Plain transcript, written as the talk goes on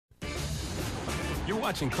You're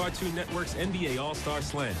watching Cartoon Network's NBA All-Star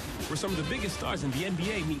Slam, where some of the biggest stars in the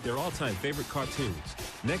NBA meet their all-time favorite cartoons.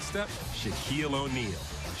 Next up, Shaquille O'Neal.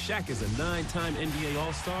 Shaq is a 9-time NBA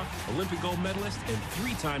All-Star, Olympic gold medalist, and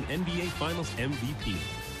 3-time NBA Finals MVP.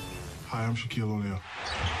 Hi, I'm Shaquille O'Neal.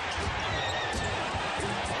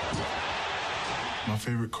 My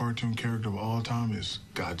favorite cartoon character of all time is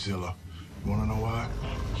Godzilla. You wanna know why?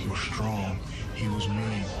 He was strong, he was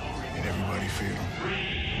mean, and everybody feared him.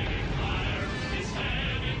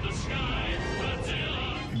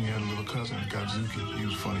 And he had a little cousin, Godzilla. He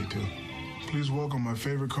was funny too. Please welcome my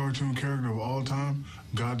favorite cartoon character of all time,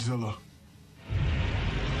 Godzilla.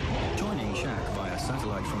 Joining Shaq via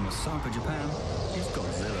satellite from Osaka, Japan, is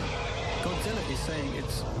Godzilla. Godzilla is saying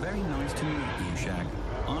it's very nice to meet you, Shaq.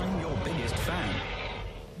 I'm your biggest fan.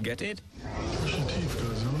 Get it? Brush your teeth,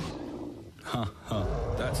 Godzilla. Ha ha,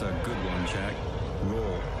 that's a good one, Shaq.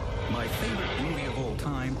 Raw. My favorite movie of all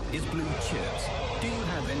time is Blue Chips. Do you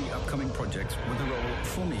have any upcoming projects with a role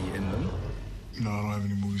for me in them? No, I don't have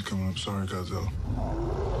any movies coming up. Sorry, Godzilla.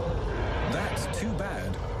 That's too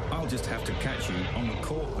bad. I'll just have to catch you on the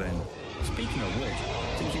court then. Speaking of which,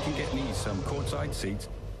 think you can get me some courtside seats?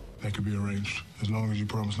 That could be arranged, as long as you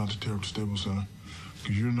promise not to tear up the Staples Center.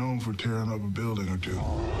 Because you're known for tearing up a building or two.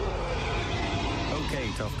 Okay,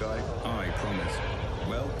 tough guy. I promise.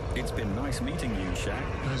 Well, it's been nice meeting you, Shaq.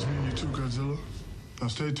 Nice meeting you too, Godzilla. Now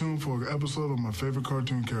stay tuned for an episode of my favorite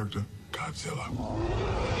cartoon character, Godzilla.